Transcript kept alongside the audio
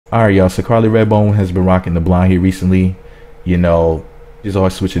All right, y'all. So Karlie Redd Bone has been rocking the blonde hair recently. You know, she's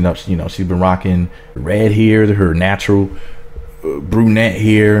always switching up. You know, she's been rocking red hair, her natural brunette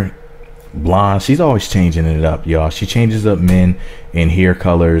hair, blonde. She's always changing it up, y'all. She changes up men and hair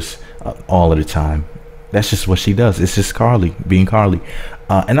colors all of the time. That's just what she does. It's just Karlie being Karlie.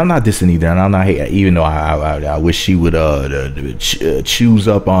 And I'm not dissing either, and I'm not hating, even though I wish she would choose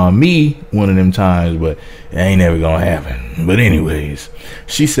up on me one of them times, but it ain't never gonna happen. But anyways,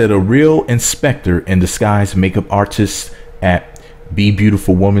 she said a real inspector in disguise makeup artist at Be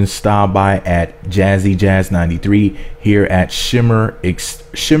Beautiful Woman stopped by at Jazzy Jazz 93 here at Shimmer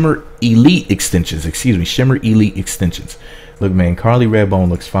Elite Extensions. Excuse me, Shimmer Elite Extensions. Look, man, Karlie Redd Bone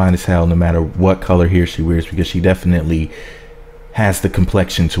looks fine as hell no matter what color hair she wears, because she definitely has the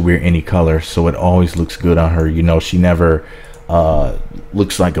complexion to wear any color, so it always looks good on her. You know, she never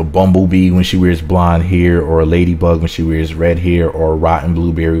looks like a bumblebee when she wears blonde hair, or a ladybug when she wears red hair, or a rotten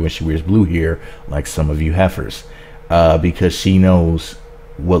blueberry when she wears blue hair, like some of you heifers, because she knows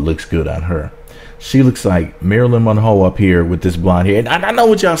what looks good on her. She looks like Marilyn Monroe up here with this blonde hair. And I know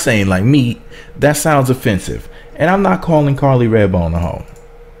what y'all saying, like, me, that sounds offensive. And I'm not calling Karlie Redd Bone a hoe.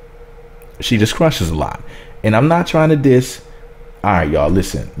 She just crushes a lot. And I'm not trying to diss. All right, y'all,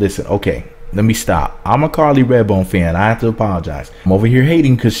 listen. Okay, let me stop. I'm a Karlie Redd Bone fan. I have to apologize. I'm over here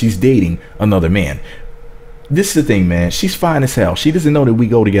hating because she's dating another man. This is the thing, man. She's fine as hell. She doesn't know that we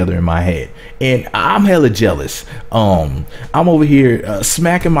go together in my head. And I'm hella jealous. I'm over here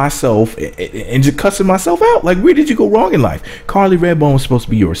smacking myself and just cussing myself out. Like, where did you go wrong in life? Karlie Redd Bone was supposed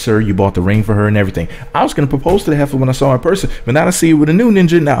to be yours, sir. You bought the ring for her and everything. I was going to propose to the heifer when I saw her in person. But now I see her with a new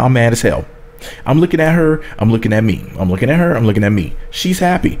ninja. Now I'm mad as hell. I'm looking at her. I'm looking at me. I'm looking at her. I'm looking at me. She's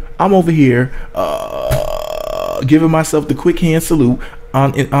happy. I'm over here giving myself the quick hand salute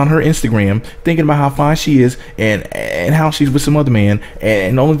on her Instagram, thinking about how fine she is and how she's with some other man,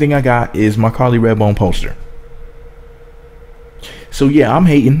 and the only thing I got is my Karlie Redd Bone poster. So yeah, I'm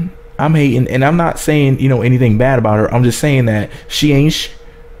hating, and I'm not saying, you know, anything bad about her. I'm just saying that she ain't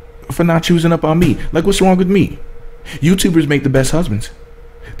for not choosing up on me. Like, what's wrong with me? YouTubers make the best husbands.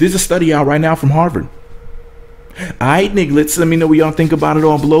 There's a study out right now from Harvard. Alright, nigglets, let me know what y'all think about it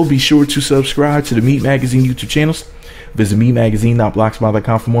all below. Be sure to subscribe to the Meat Magazine YouTube channels. Visit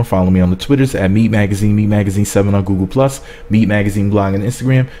meatmagazine.blogspot.com for more. Follow me on the Twitters at Meat Magazine, Meat Magazine 7 on Google+, Meat Magazine blog and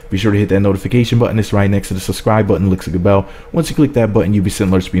Instagram. Be sure to hit that notification button. It's right next to the subscribe button. Looks like a bell. Once you click that button, you'll be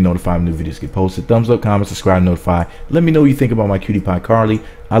sent alerts to be notified when new videos get posted. Thumbs up, comment, subscribe, notify. Let me know what you think about my cutie pie Karlie.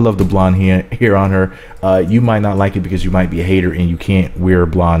 I love the blonde hair on her. You might not like it because you might be a hater and you can't wear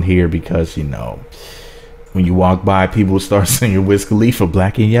blonde hair because, you know, when you walk by, people start singing Wiz Khalifa,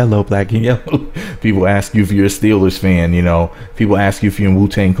 black and yellow, black and yellow. People ask you if you're a Steelers fan, you know. People ask you if you're in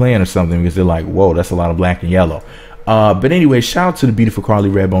Wu-Tang Clan or something because they're like, whoa, that's a lot of black and yellow. But anyway, shout out to the beautiful Karlie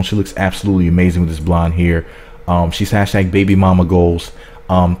Redd Bone. She looks absolutely amazing with this blonde hair. She's hashtag baby mama goals.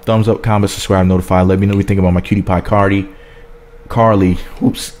 Thumbs up, comment, subscribe, notify. Let me know what you think about my cutie pie Karlie.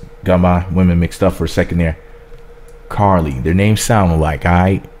 Oops, got my women mixed up for a second there. Karlie. Their names sound alike, all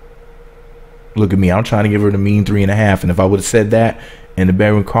right? Look at me. I'm trying to give her the mean 3.5. And if I would have said that in the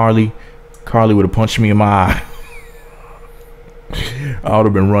bedroom, Karlie would have punched me in my eye. I would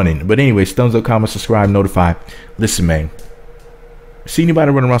have been running. But anyways, thumbs up, comment, subscribe, notify. Listen, man. See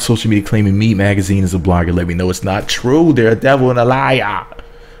anybody running around social media claiming Meat Magazine is a blogger? Let me know it's not true. They're a devil and a liar.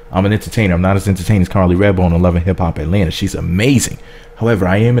 I'm an entertainer. I'm not as entertaining as Karlie Redd Bone on Love and Hip Hop Atlanta. She's amazing. However,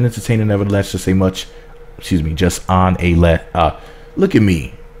 I am an entertainer nevertheless. Just say much. Excuse me. Just on a look at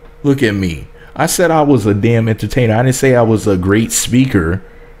me. Look at me. I said I was a damn entertainer. I didn't say I was a great speaker.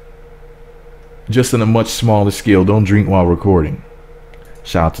 Just on a much smaller scale. Don't drink while recording.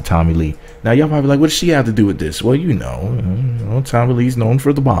 Shout out to Tommy Lee. Now y'all probably like, what does she have to do with this? Well, you know, Tommy Lee's known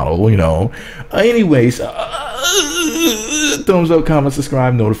for the bottle, you know. Anyways, thumbs up, comment,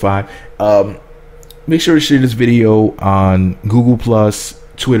 subscribe, notify. Make sure to share this video on Google+,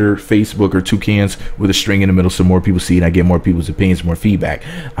 Twitter, Facebook, or Toucans with a string in the middle so more people see it. I get more people's opinions, more feedback.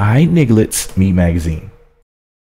 All right, nigglets, Meat Magazine.